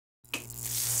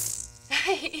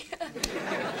Hi.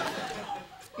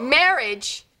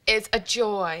 Marriage is a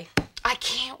joy. I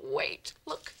can't wait.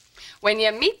 Look, when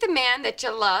you meet the man that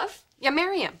you love, you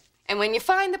marry him. And when you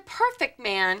find the perfect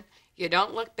man, you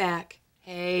don't look back.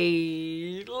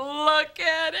 Hey, look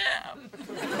at him.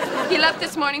 He left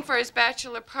this morning for his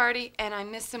bachelor party, and I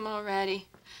miss him already.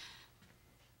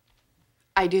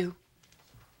 I do.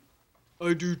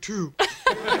 I do too. With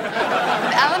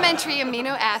elementary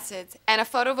amino acids and a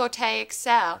photovoltaic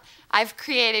cell, I've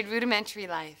created rudimentary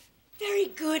life. Very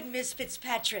good, Miss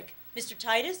Fitzpatrick. Mr.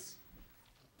 Titus?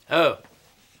 Oh,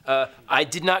 I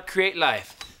did not create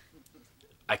life.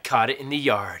 I caught it in the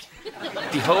yard.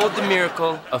 Behold the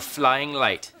miracle of flying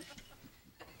light.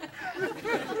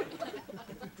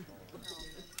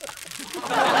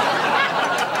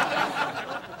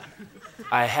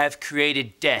 I have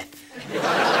created death.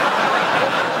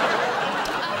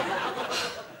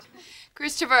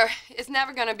 Christopher is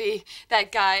never gonna be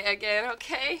that guy again,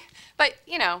 okay? But,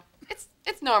 you know,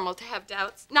 it's normal to have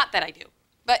doubts. Not that I do.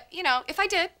 But, you know, if I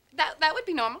did, that would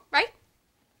be normal, right?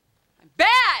 I'm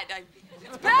bad!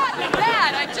 It's bad, I'm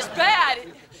bad, I'm just bad.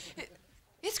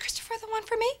 Is Christopher the one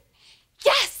for me?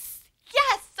 Yes!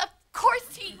 Yes, of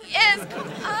course he is!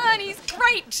 Come on, he's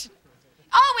great!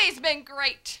 Always been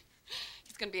great!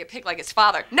 He's gonna be a pig like his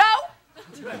father. No!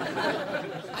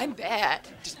 I'm bad.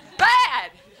 Just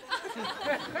bad!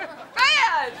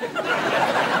 Bad!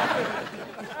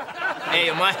 Hey,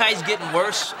 are my eyes getting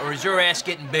worse, or is your ass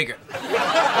getting bigger?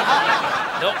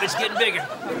 Nope, it's getting bigger.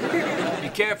 Be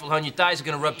careful, hon. Your thighs are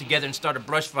gonna rub together and start a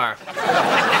brush fire.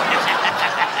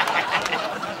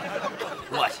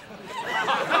 What?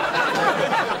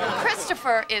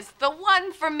 Christopher is the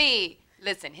one for me.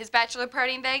 Listen, his bachelor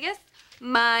party in Vegas,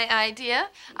 my idea.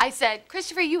 I said,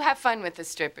 Christopher, you have fun with the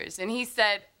strippers. And he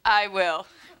said, I will.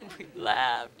 And we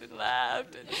laughed and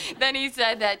laughed. And then he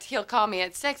said that he'll call me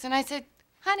at 6. And I said,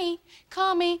 honey,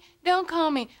 call me, don't call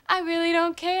me. I really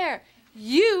don't care.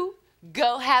 You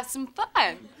go have some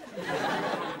fun.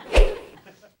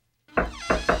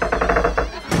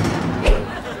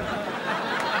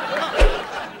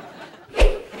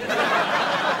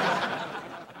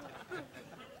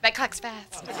 That clock's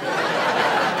fast.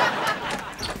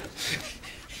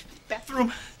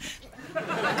 Bathroom.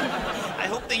 I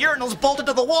hope the urinal's bolted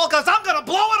to the wall, because I'm going to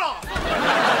blow it off.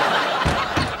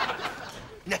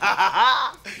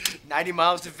 90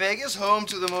 miles to Vegas, home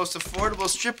to the most affordable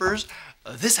strippers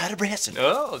this side of Branson.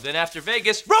 Oh, then after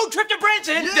Vegas, road trip to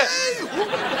Branson!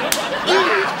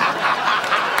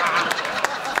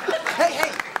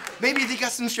 Hey, maybe they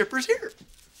got some strippers here.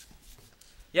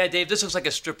 Yeah, Dave, this looks like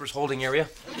a stripper's holding area.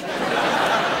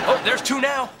 Oh, there's 2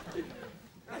 now.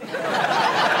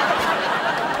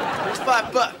 There's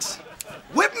 $5.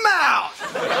 Whip 'em out!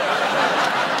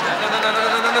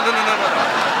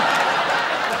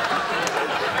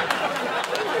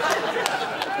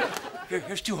 No.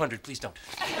 Here's 200, please don't.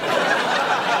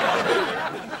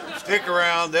 Stick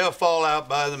around, they'll fall out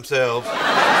by themselves.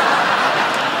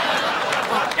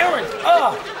 Erin!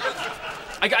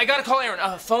 I gotta call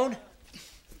Erin. Phone?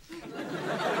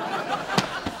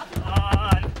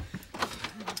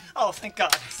 Oh, thank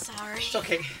God. Sorry. It's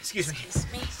okay. Excuse me.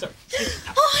 Excuse me. Sorry.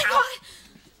 Oh, my God.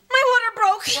 My water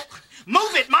broke.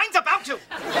 Move it. Mine's about to.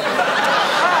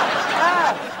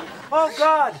 Oh,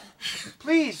 God.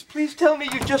 Please tell me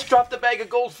you just dropped a bag of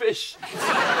goldfish.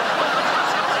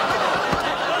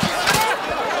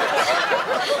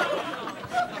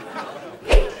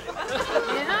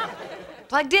 Yeah,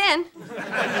 plugged in.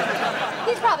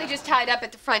 He's probably just tied up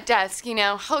at the front desk, you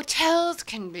know. Hotels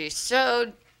can be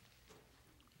so...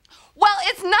 Well,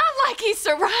 it's not like he's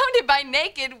surrounded by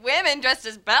naked women dressed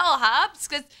as bellhops,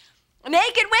 because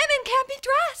naked women can't be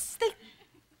dressed. They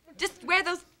just wear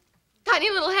those tiny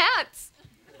little hats.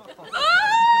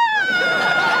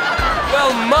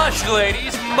 Well, mush,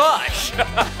 ladies, mush.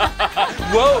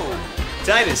 Whoa.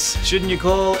 Titus, shouldn't you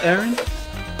call Erin?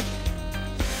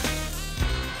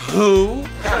 Who?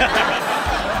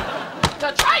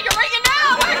 So try your ringing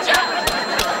now, aren't you?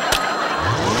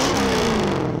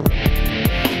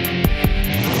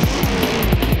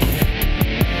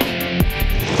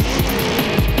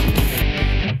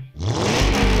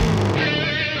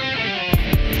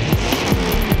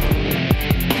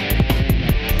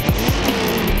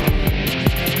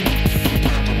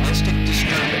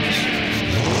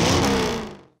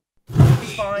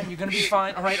 You're gonna be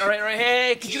fine. All right.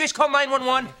 Hey, could you guys call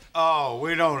 911? Oh,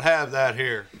 we don't have that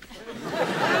here.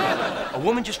 A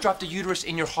woman just dropped a uterus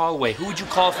in your hallway. Who would you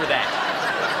call for that?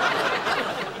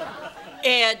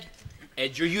 Ed.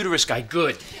 Ed's your uterus guy.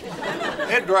 Good.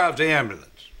 Ed drives the ambulance.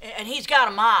 And he's got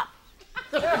a mop.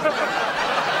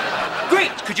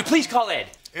 Great. Could you please call Ed?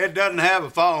 It doesn't have a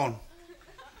phone.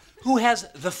 Who has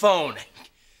the phone?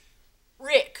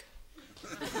 Rick.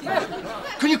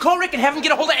 Can you call Rick and have him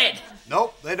get a hold of Ed?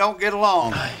 Nope, they don't get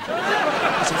along.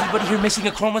 Is everybody here missing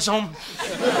a chromosome?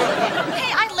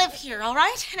 Hey, I live here, all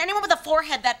right? And anyone with a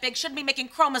forehead that big shouldn't be making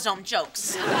chromosome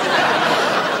jokes. Woo,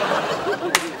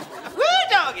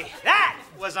 doggy! That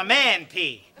was a man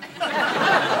pee.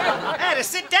 I had to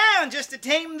sit down just to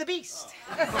tame the beast.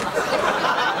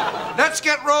 Let's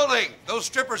get rolling. Those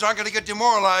strippers aren't going to get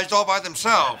demoralized all by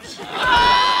themselves.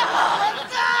 Oh,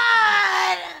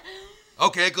 God!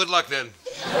 Okay, good luck then.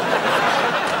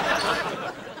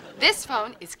 This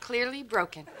phone is clearly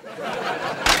broken.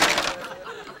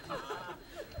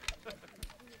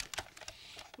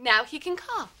 Now he can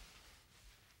call.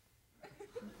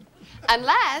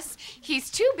 Unless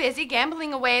he's too busy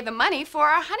gambling away the money for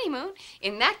our honeymoon.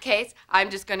 In that case,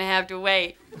 I'm just gonna have to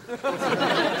wait.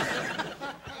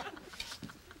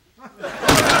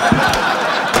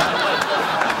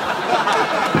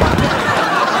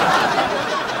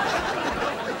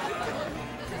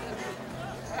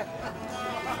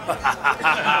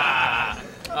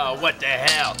 Oh, what the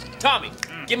hell? Tommy,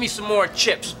 give me some more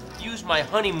chips. Use my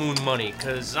honeymoon money,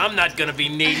 because I'm not going to be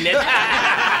needing it.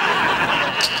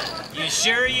 You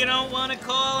sure you don't want to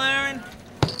call, Erin?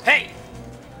 Hey,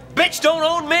 bitch don't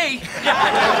own me.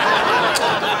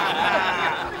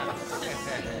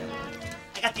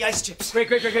 I got the ice chips.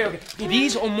 Great. Okay.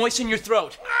 These will moisten your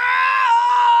throat.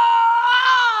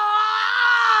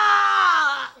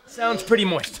 Sounds pretty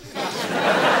moist.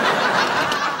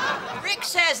 Rick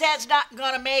says Ed's not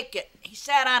gonna make it. He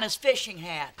sat on his fishing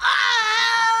hat.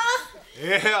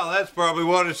 Yeah, that's probably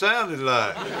what it sounded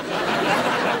like.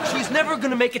 She's never going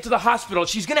to make it to the hospital.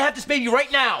 She's going to have this baby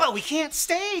right now. Well, we can't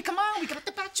stay. Come on, we got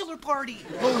the bachelor party.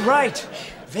 Oh, right.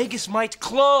 Vegas might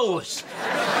close.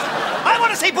 I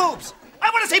want to see boobs. I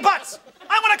want to see butts.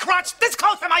 I want a crotch this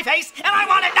close to my face, and I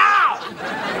want it now.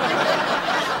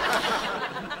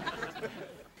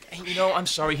 And you know, I'm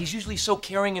sorry. He's usually so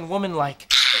caring and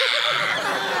womanlike.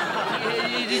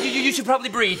 You should probably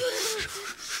breathe.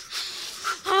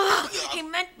 Oh, he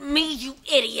meant me, you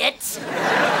idiot.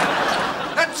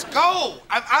 Let's go.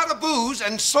 I'm out of booze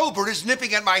and sober is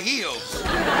nipping at my heels. Ooh,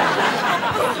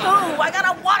 I got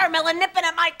a watermelon nipping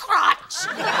at my crotch.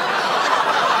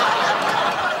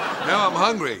 Now I'm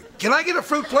hungry. Can I get a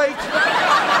fruit plate?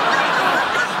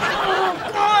 Oh,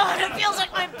 God, it feels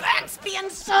like my back's being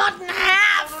sawed in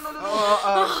half.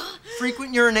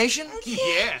 Frequent urination?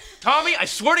 Yeah. Tommy, I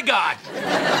swear to God.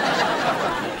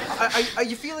 Are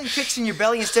you feeling kicks in your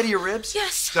belly instead of your ribs?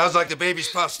 Yes. Sounds like the baby's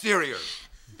posterior.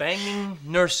 Banging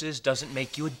nurses doesn't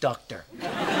make you a doctor.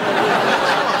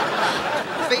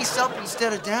 Face up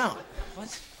instead of down.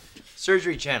 What?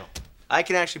 Surgery channel. I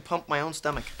can actually pump my own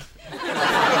stomach.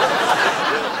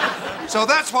 So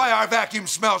that's why our vacuum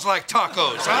smells like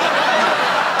tacos, huh?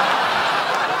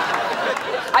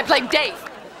 I blame Dave.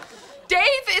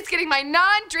 Dave is getting my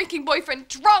non-drinking boyfriend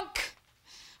drunk.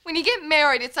 When you get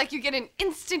married, it's like you get an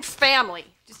instant family.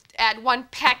 Just add one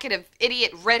packet of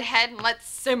idiot redhead and let's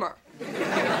simmer.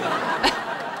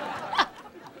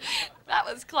 That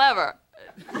was clever.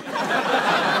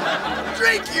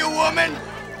 Drink, you woman!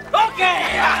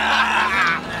 Okay!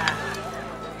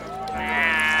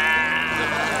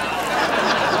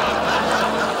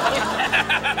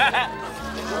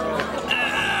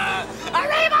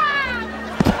 Arriba!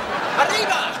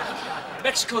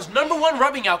 Mexico's #1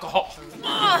 rubbing alcohol.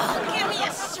 Oh, give me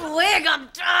a swig, I'm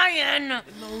dying.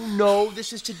 No,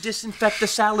 this is to disinfect the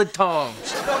salad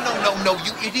tongs. No,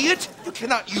 you idiot! You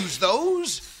cannot use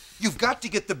those. You've got to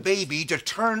get the baby to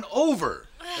turn over.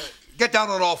 Get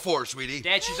down on all fours, sweetie.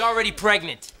 Dad, she's already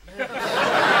pregnant. It will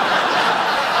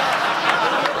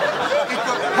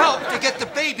help to get the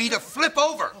baby to flip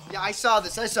over. Yeah, I saw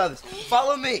this.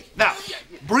 Follow me. Now,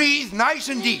 breathe nice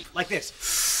and deep. Like this.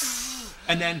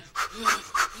 And then...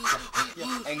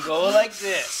 And go like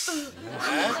this.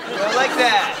 Go like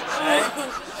that.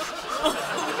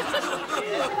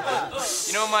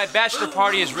 You know, my bachelor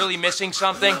party is really missing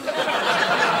something.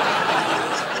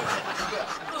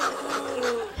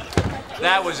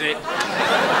 That was it.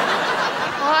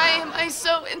 Why am I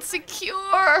so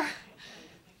insecure?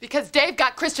 Because Dave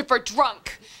got Christopher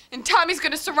drunk. And Tommy's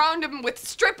gonna surround him with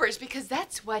strippers because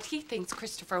that's what he thinks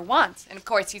Christopher wants. And of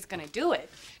course he's gonna do it.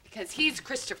 Because he's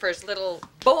Christopher's little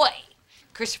boy.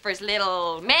 Christopher's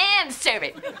little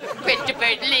manservant.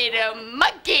 Christopher's little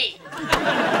monkey.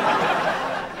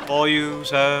 For you,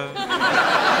 sir.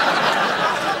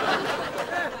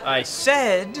 I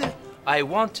said I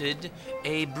wanted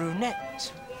a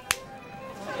brunette.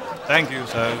 Thank you,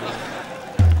 sir.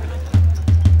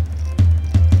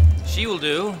 She will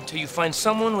do until you find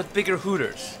someone with bigger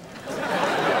hooters.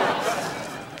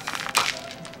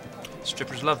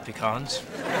 Strippers love pecans.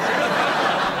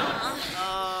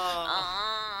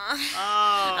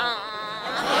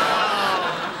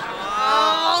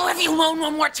 If you moan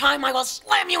one more time, I will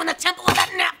slam you in the temple with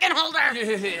that napkin holder.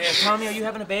 Tommy, are you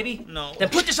having a baby? No. Then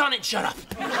put this on it and shut up.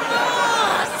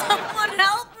 Someone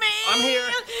help me. I'm here.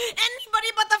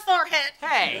 Anybody but the forehead.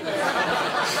 Hey.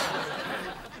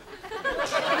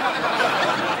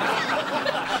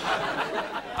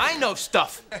 I know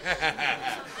stuff.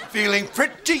 Feeling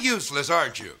pretty useless,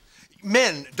 aren't you?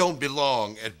 Men don't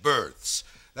belong at births.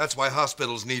 That's why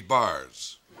hospitals need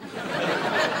bars.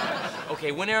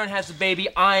 Okay, when Erin has the baby,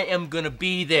 I am gonna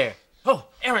be there. Oh,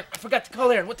 Erin, I forgot to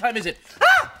call Erin. What time is it?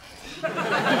 Ah! Do you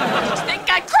think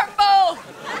I crumble? Do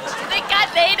you think I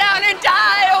lay down and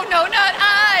die? Oh, no, not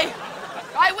I.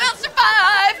 I will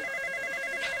survive.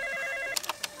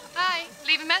 Hi,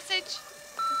 leave a message.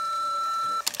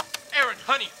 Erin,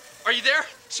 honey, are you there?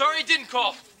 Sorry I didn't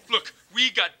call. Look, we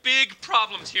got big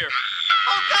problems here.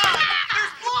 Oh, God!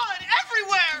 There's blood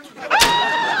everywhere!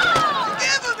 Ah!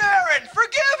 Forgive him, Erin!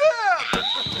 Forgive him!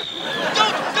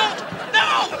 Don't! No!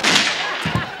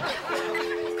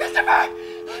 Christopher!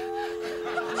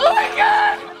 Oh, my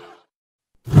God!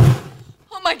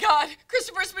 Oh, my God.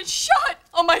 Christopher's been shot.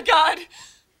 Oh, my God.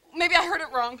 Maybe I heard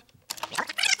it wrong.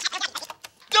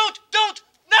 Don't!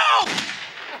 No!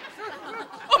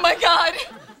 Oh, my God.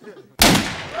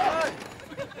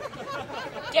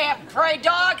 Damn prey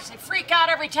dogs. They freak out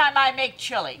every time I make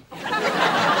chili.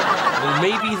 Well,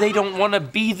 maybe they don't want to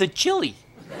be the chili.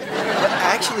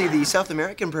 Actually, the South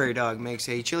American prairie dog makes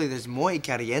a chili that's muy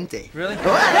caliente. Really?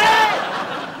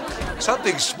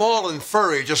 Something small and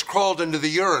furry just crawled into the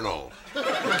urinal.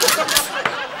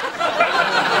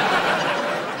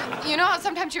 You know how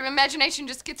sometimes your imagination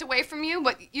just gets away from you,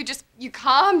 but you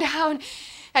calm down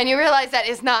and you realize that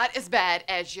is not as bad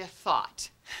as you thought.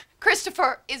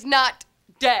 Christopher is not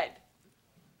dead.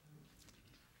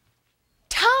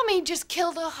 Tommy just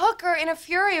killed a hooker in a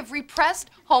fury of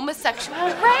repressed homosexual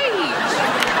rage.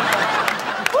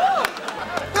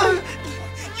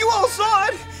 You all saw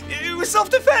it! It was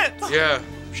self-defense! Yeah,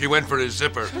 she went for his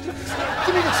zipper. Give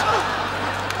me this.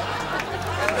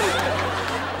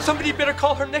 Somebody better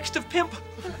call her next of pimp.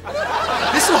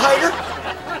 This'll hide her.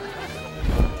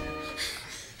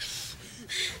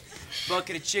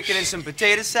 Bucket of chicken and some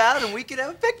potato salad, and we could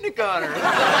have a picnic on her.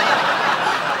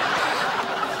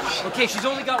 Okay, she's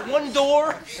only got one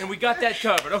door, and we got that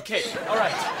covered. Okay, all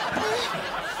right.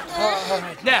 All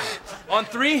right, now, on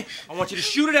three, I want you to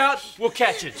shoot it out. We'll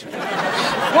catch it. 1,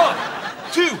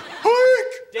 2,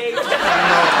 Quick! Dave. No!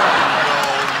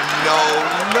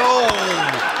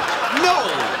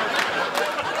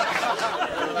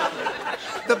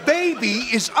 The baby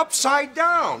is upside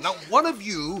down. Now, one of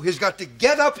you has got to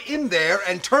get up in there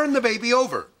and turn the baby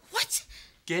over. What?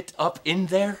 Get up in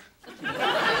there?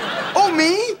 Oh,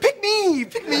 me? Pick me!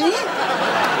 Pick me!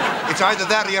 It's either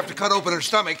that or you have to cut open her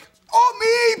stomach. Oh,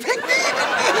 me! Pick me!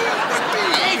 Pick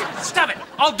me! Dave, stop it.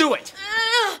 I'll do it.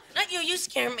 Not you. You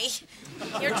scare me.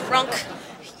 You're drunk.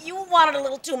 You wanted a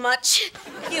little too much.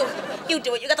 You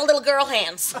do it. You got the little girl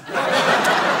hands.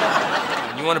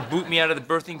 You want to boot me out of the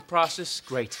birthing process?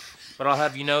 Great. But I'll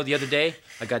have you know, the other day,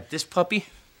 I got this puppy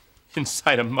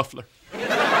inside a muffler.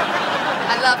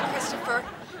 I love Christopher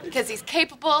because he's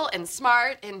capable and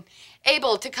smart and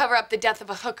able to cover up the death of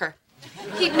a hooker.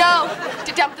 He'd know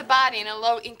to dump the body in a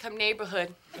low-income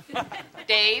neighborhood.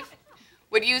 Dave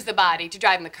would use the body to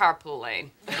drive in the carpool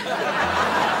lane.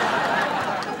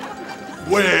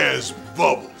 Where's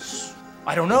Bubbles?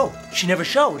 I don't know. She never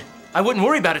showed. I wouldn't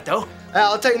worry about it, though.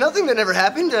 I'll tell you nothing that never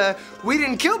happened. We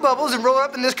didn't kill Bubbles and roll her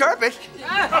up in this carpet.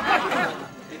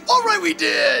 All right, we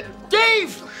did!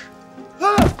 Dave!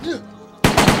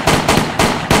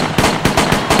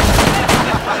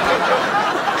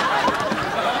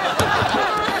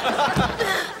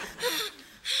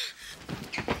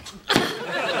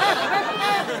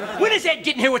 When is Ed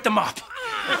getting here with the mop?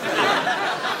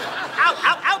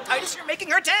 Ow, Titus, you're making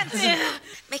her tense.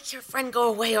 Make your friend go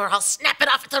away or I'll snap it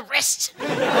off at the wrist.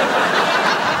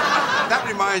 That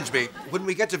reminds me, when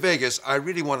we get to Vegas, I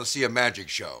really want to see a magic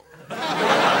show.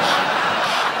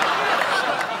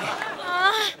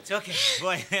 It's okay.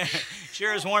 Boy,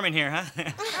 sure is warm in here, huh?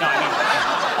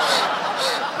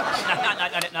 No,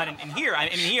 not in here.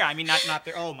 I mean, not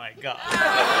there. Oh, my God.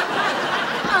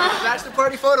 That's the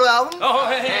party photo album. Oh,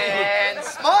 hey. And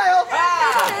smile.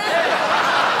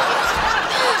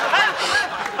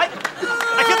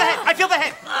 I feel the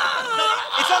head.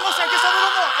 It's almost there. Just a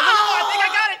little more. I think I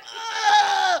got it.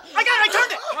 I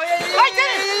turned it. I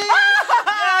did it.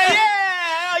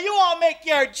 Yeah, you all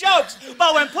jokes.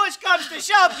 But when push comes to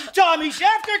shove, Tommy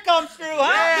Shafter comes through,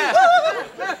 huh?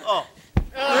 Yeah. Oh.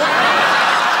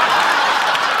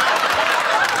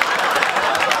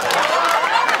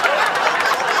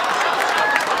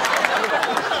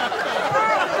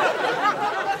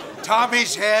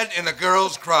 Tommy's head in a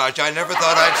girl's crotch. I never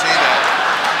thought I'd see that.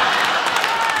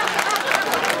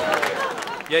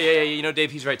 Yeah. You know,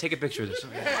 Dave, he's right. Take a picture of this.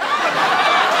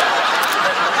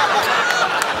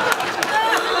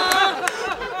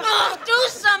 Do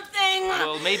something.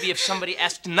 Well, maybe if somebody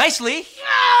asked nicely. Okay,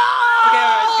 all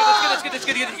right, let's get this.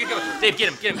 Dave, get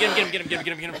him.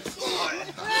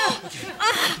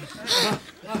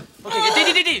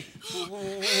 Okay, Dave.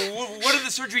 What did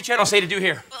the surgery channel say to do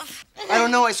here? I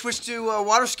don't know. I switched to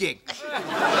water skiing.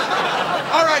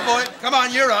 All right, boy. Come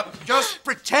on, you're up. Just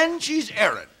pretend she's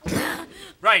Erin.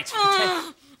 Right.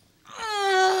 No,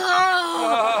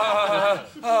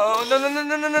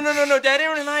 Dad,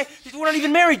 Erin and I, we're not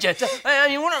even married yet. I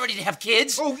mean, we're not ready to have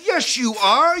kids. Oh, yes, you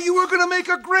are. You were going to make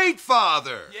a great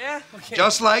father. Yeah? Okay.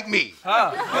 Just like me.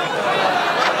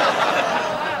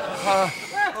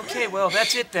 Okay, well,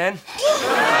 that's it then.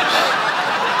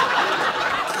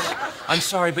 I'm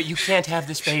sorry, but you can't have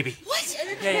this baby. What?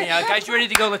 Yeah. Guys, you ready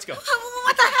to go? Let's go.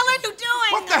 What the hell are you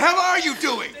doing? What the hell are you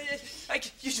doing?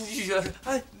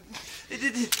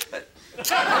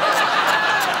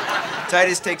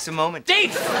 Titus takes a moment.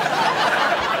 Dave!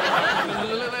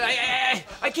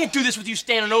 I can't do this with you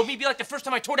standing over me. It'd be like the first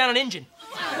time I tore down an engine.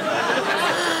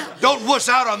 Don't wuss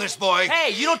out on this, boy.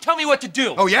 Hey, you don't tell me what to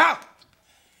do. Oh, yeah?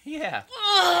 Yeah.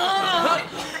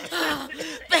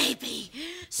 Baby,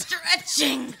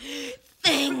 stretching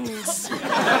things.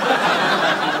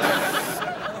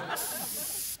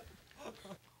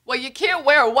 Well, you can't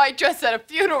wear a white dress at a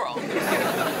funeral.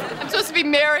 I'm supposed to be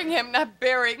marrying him, not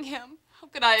burying him. How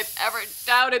could I have ever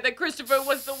doubted that Christopher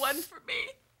was the one for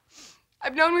me?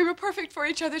 I've known we were perfect for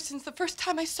each other since the first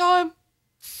time I saw him.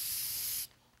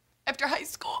 After high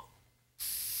school.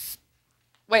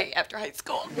 Way after high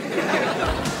school.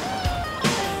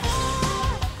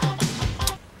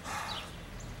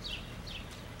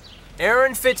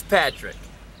 Erin Fitzpatrick.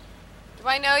 Do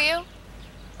I know you?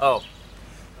 Oh.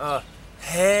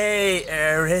 Hey,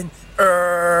 Erin.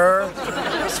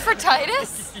 Christopher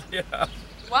Titus? Yeah.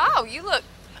 Wow, you look...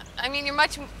 I mean, you're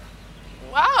much...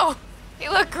 Wow, you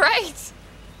look great.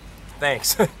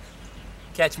 Thanks.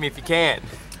 Catch me if you can.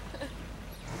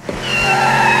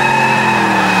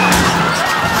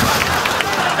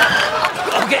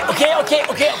 Okay.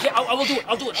 I'll do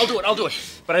it.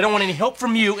 But I don't want any help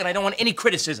from you, and I don't want any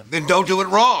criticism. Then don't do it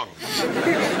wrong.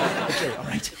 Okay, all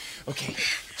right. Okay.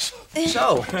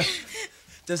 So,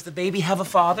 does the baby have a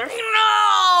father?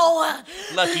 No!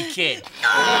 Lucky kid.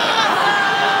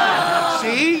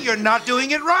 See? You're not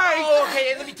doing it right. Oh,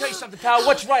 okay, let me tell you something, pal.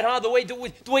 What's right, huh? The way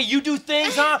you do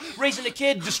things, huh? Raising a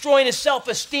kid, destroying his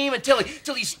self-esteem until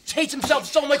he hates himself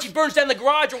so much he burns down the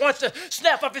garage or wants to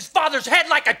snap off his father's head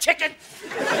like a chicken.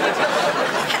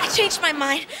 I changed my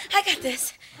mind. I got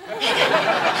this.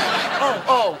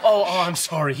 Oh, I'm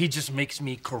sorry. He just makes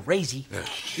me crazy.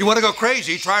 You want to go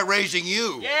crazy? Try raising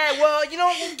you. Yeah, well, you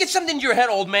know, get something into your head,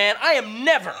 old man. I am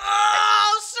never.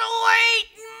 Oh, sweet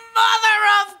mother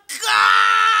of God!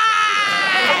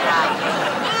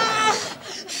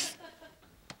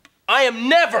 I am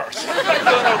never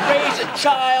gonna raise a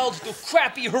child the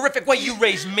crappy, horrific way you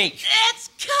raised me. It's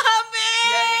coming!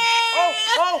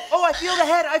 Oh, I feel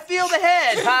the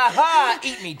head. Ha ha,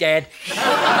 eat me, Dad.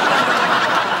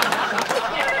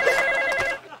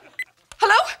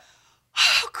 Hello?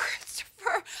 Oh,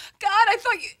 Christopher. God, I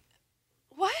thought you...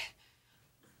 What?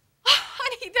 Oh,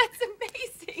 honey, that's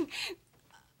amazing.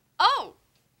 Oh.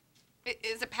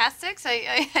 Is it past 6?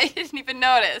 I didn't even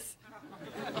notice.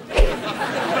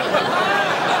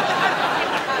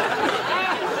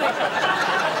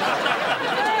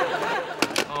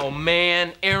 Oh,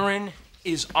 man, Erin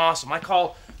is awesome. I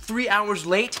call 3 hours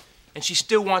late, and she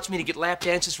still wants me to get lap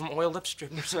dances from oil lip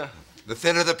strippers. The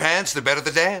thinner the pants, the better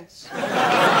the dance.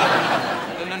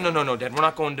 No, Dad. We're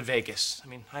not going to Vegas. I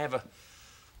mean, I have a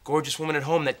gorgeous woman at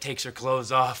home that takes her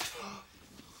clothes off.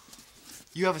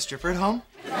 You have a stripper at home?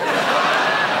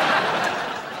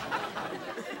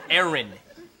 Erin.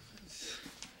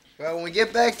 Well, when we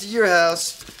get back to your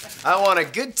house, I want a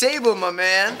good table, my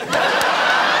man.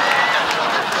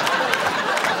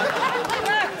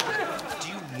 Do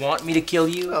you want me to kill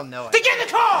you? Oh, no. Then get in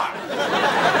the car!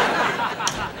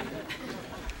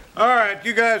 All right,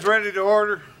 you guys ready to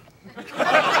order?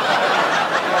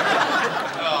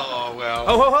 Oh,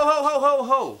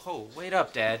 well. Ho. Wait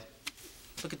up, Dad.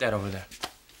 Look at that over there.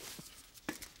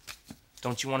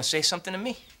 Don't you want to say something to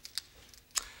me?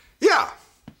 Yeah.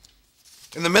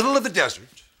 In the middle of the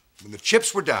desert, when the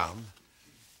chips were down,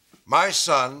 my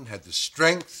son had the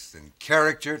strength and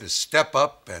character to step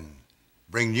up and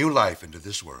bring new life into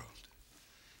this world.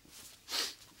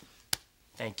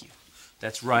 Thank you.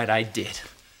 That's right, I did.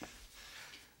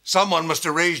 Someone must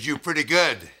have raised you pretty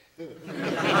good.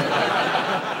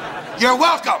 You're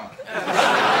welcome!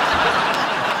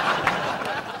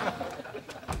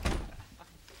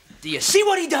 Do you see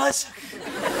what he does?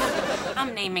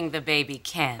 I'm naming the baby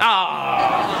Ken.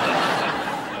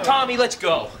 Ah! Tommy, let's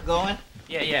go. Going?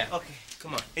 Yeah. Okay.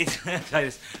 Come on. Hey,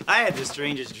 Titus, I had the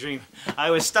strangest dream.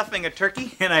 I was stuffing a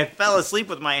turkey, and I fell asleep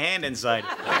with my hand inside.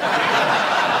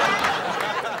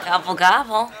 Gobble,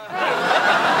 gobble.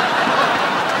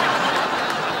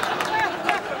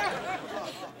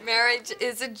 Marriage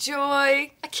is a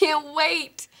joy. I can't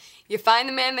wait. You find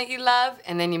the man that you love,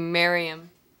 and then you marry him.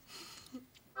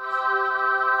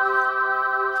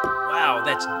 Wow,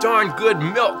 that's darn good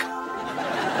milk.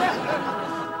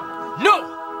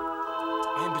 No!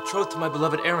 I am betrothed to my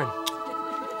beloved Erin.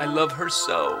 I love her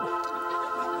so.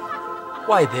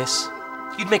 Why this?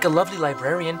 You'd make a lovely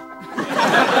librarian.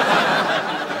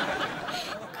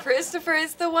 Christopher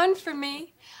is the one for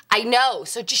me. I know,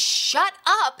 so just shut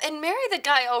up and marry the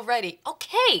guy already.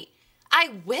 Okay,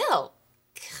 I will.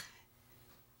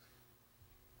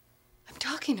 I'm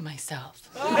talking to myself.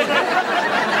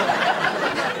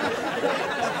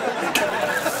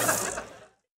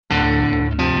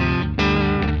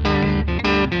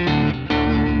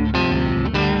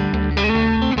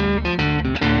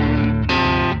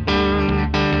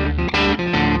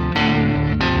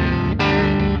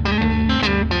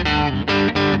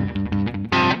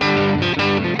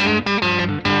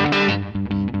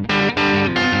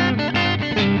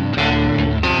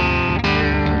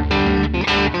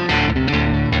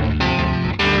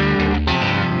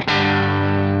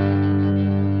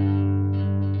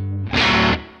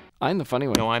 I'm the funny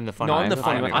one. No, I'm the funny No, one. I'm the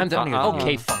funny one. I'm the...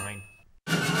 Okay, fine.